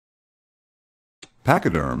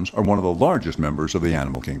Pachyderms are one of the largest members of the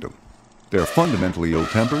animal kingdom. They're fundamentally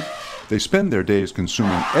ill-tempered. They spend their days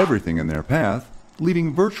consuming everything in their path,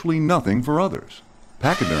 leaving virtually nothing for others.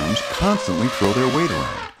 Pachyderms constantly throw their weight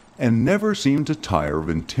around and never seem to tire of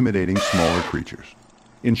intimidating smaller creatures.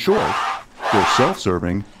 In short, they're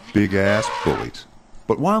self-serving, big-ass bullies.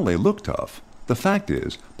 But while they look tough, the fact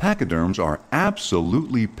is, pachyderms are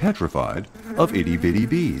absolutely petrified of itty-bitty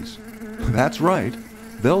bees. That's right.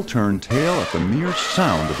 They'll turn tail at the mere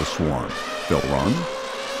sound of a swarm. They'll run,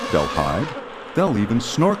 they'll hide, they'll even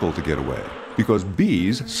snorkel to get away, because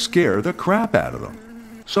bees scare the crap out of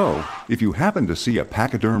them. So, if you happen to see a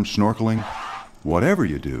pachyderm snorkeling, whatever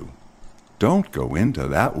you do, don't go into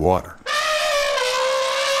that water.